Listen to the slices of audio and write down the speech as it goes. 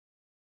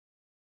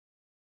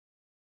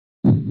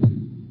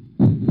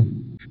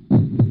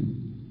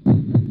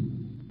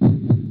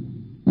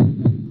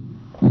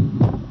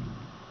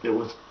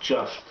was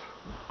just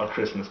a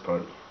Christmas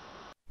party.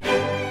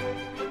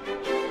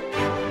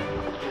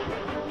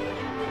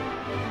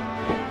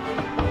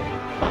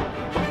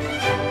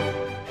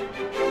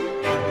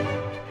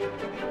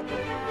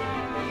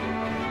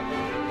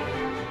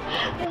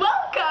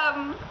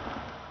 Welcome!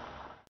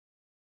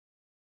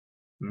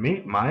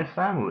 Meet my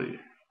family.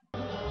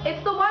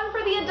 It's the one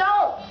for the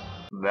adults.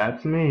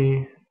 That's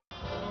me.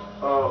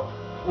 Oh,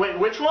 wait,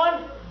 which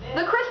one?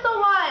 The crystal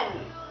one.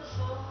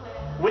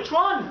 Which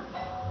one?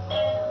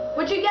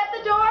 Would you get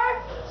the door?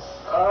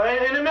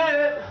 In a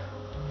minute.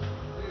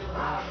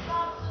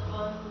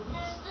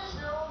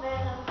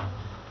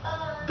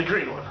 The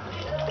green one.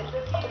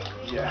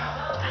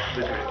 Yeah,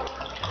 the green one.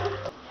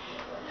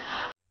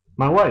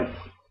 My wife,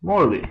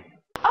 Morley.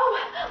 Oh,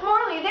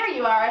 Morley, there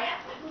you are.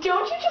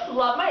 Don't you just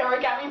love my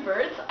origami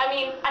birds? I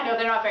mean, I know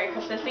they're not very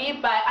Christmassy,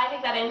 but I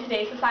think that in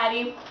today's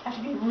society, I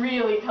have to be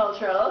really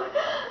cultural.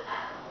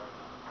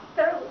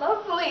 They're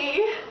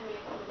lovely.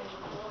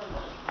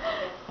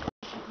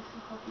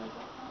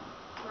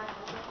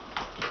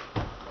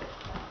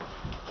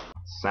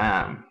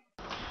 Sam.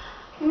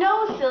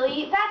 No,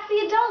 silly, that's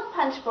the adult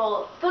punch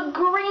bowl. The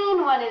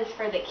green one is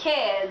for the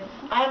kids.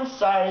 I'm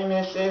sorry,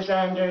 Mrs.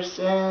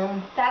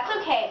 Anderson. That's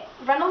okay.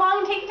 Run along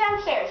and take it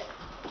downstairs.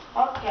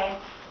 Okay.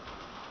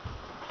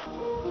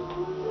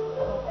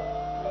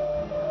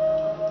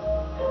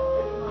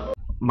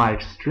 My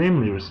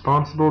extremely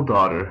responsible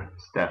daughter,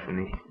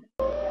 Stephanie.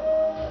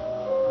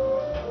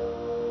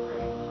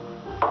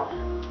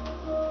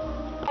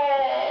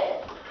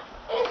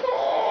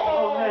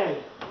 Oh,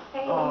 hey.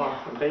 Oh,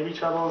 baby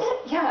troubles?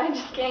 Yeah, I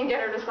just can't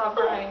get her to stop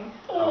crying.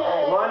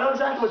 Okay. Well, I know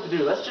exactly what to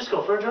do. Let's just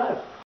go for a drive.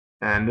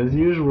 And as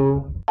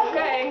usual.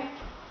 Okay.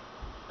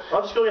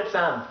 I'll just go get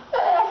Sam.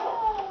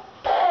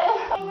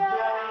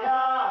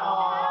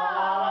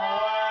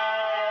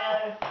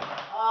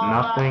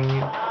 Nothing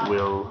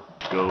will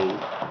go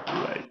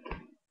right.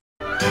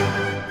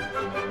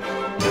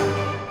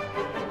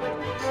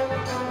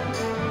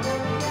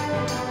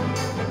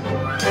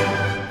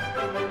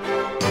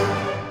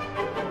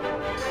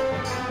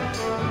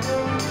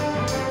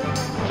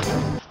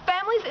 This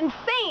family's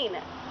insane.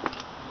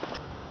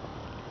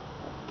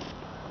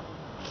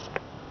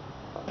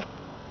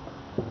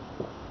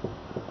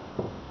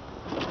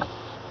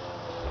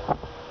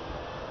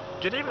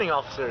 Good evening,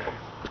 officer.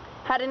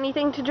 Had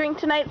anything to drink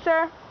tonight,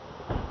 sir?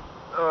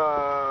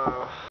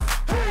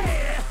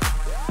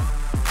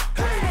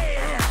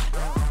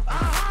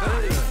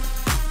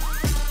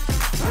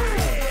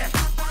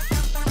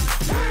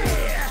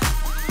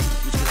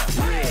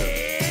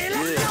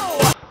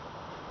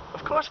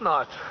 Of course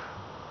not.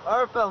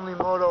 Our family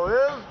motto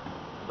is,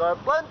 there are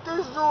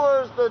plenty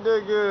sewers to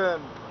dig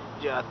in.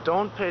 Yeah,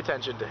 don't pay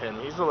attention to him.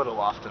 He's a little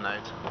off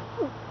tonight.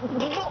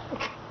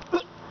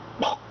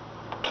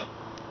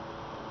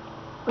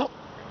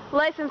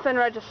 License and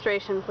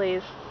registration,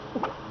 please.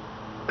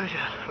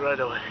 Yeah, right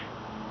away.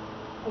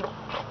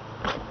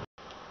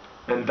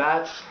 And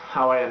that's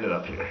how I ended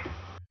up here.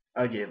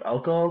 I gave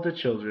alcohol to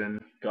children,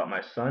 got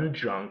my son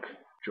drunk,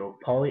 drove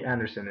Polly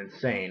Anderson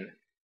insane,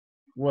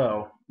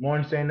 well, more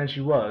insane than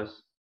she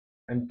was,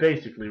 and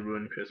basically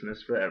ruined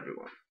Christmas for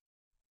everyone.